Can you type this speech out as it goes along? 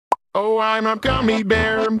Oh, I'm a gummy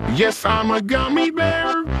bear. Yes, I'm a gummy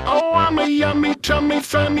bear. Oh, I'm a yummy, tummy,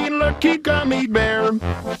 funny, lucky gummy bear.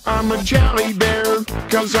 I'm a jelly bear,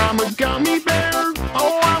 'cause I'm a gummy bear.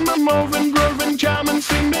 Oh, I'm a moving, grooving, jamming,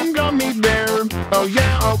 singing gummy bear. Oh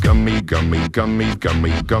yeah, oh gummy, gummy, gummy,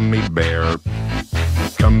 gummy, gummy bear.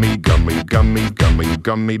 Gummy, gummy, gummy, gummy,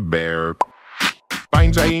 gummy bear.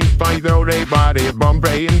 Bines ain't by the body,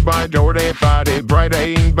 Bombay ain't by the body, bright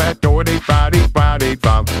ain't by the body,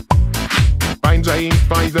 fam. Bines ain't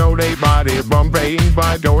by the body, Bombay ain't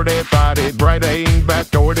by the body, bright ain't by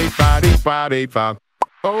the body, fam.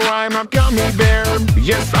 Oh, I'm a gummy bear,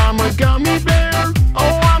 yes, I'm a gummy bear.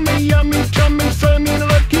 Oh, I'm a yummy, tummy, funny,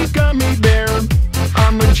 lucky gummy bear.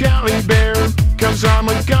 I'm a jelly bear, 'cause I'm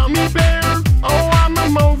a gummy bear. Oh, I'm a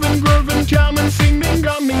moving, grooving, jamming, singing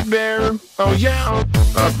gummy bear. Oh yeah,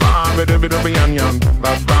 a bit of onion,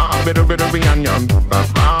 a bit of onion,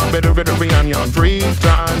 a bit of onion. 3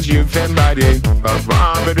 times you can bite it.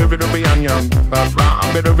 A bit of onion, a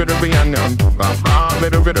bit of onion,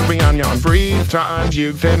 a bit of onion. 3 times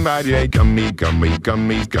you can bite it. Gummy, gummy,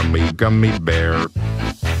 gummy, gummy, gummy bear.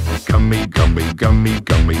 Gummy, gummy, gummy,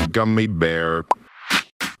 gummy, gummy bear.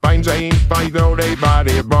 Bines ain't by the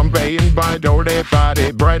body, Bombay ain't by the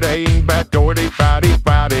body, bright ain't by the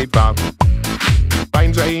body, pop.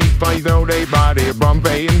 Bines ain't by the body,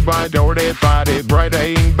 Bombay ain't by the body, bright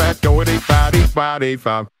ain't by the body,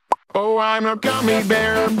 pop. Oh, I'm a gummy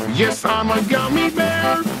bear, yes, I'm a gummy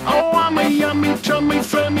bear. Oh, I'm a yummy, tummy,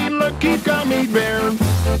 funny, lucky gummy bear.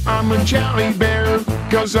 I'm a jelly bear,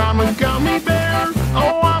 'cause I'm a gummy bear.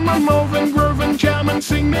 Oh, I'm a moving, grooving, jamming,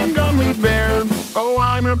 singing gummy bear. Oh,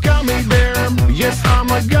 I'm a gummy bear, yes, I'm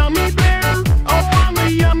a gummy bear. Oh, I'm a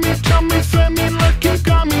yummy, tummy, funny, lucky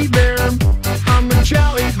gummy bear. I'm a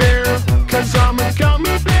jelly bear, 'cause I'm a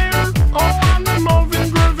gummy bear. Oh, I'm a moving,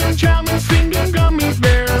 grooving, jamming, singing gummy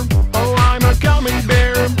bear. Oh, I'm a gummy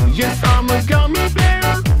bear, yes, I'm a gummy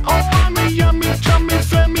bear. Oh, I'm a yummy, tummy,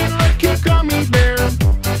 funny, lucky gummy bear.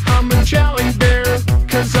 I'm a jelly bear,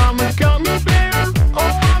 'cause I'm a gummy bear.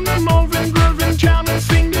 Oh, I'm a moving, grooving, jamming,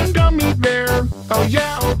 singing gummy bear. Oh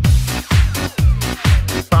yeah,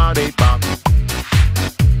 body pop,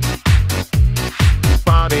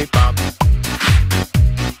 body pop,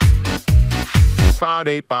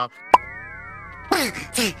 body pop.